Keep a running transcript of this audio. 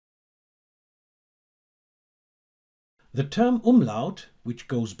The term umlaut, which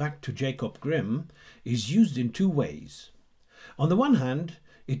goes back to Jacob Grimm, is used in two ways. On the one hand,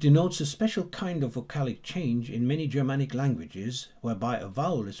 it denotes a special kind of vocalic change in many Germanic languages whereby a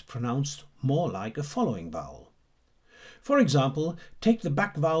vowel is pronounced more like a following vowel. For example, take the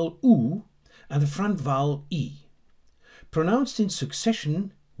back vowel U and the front vowel I. Pronounced in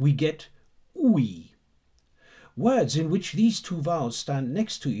succession, we get ui. Words in which these two vowels stand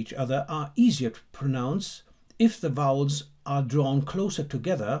next to each other are easier to pronounce if the vowels are drawn closer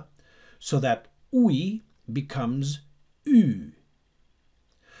together, so that ui becomes ü.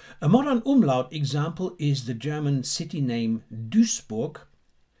 A modern umlaut example is the German city name Duisburg.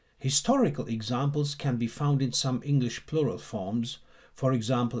 Historical examples can be found in some English plural forms, for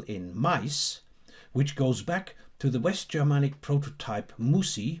example in Mais, which goes back to the West Germanic prototype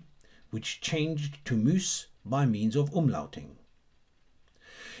Musi, which changed to Mus by means of umlauting.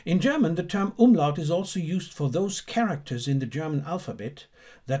 In German, the term umlaut is also used for those characters in the German alphabet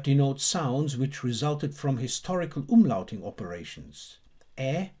that denote sounds which resulted from historical umlauting operations.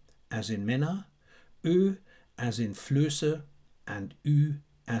 Ä as in Männer, Ö as in Flöße, and Ü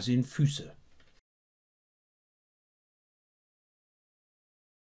as in Füße.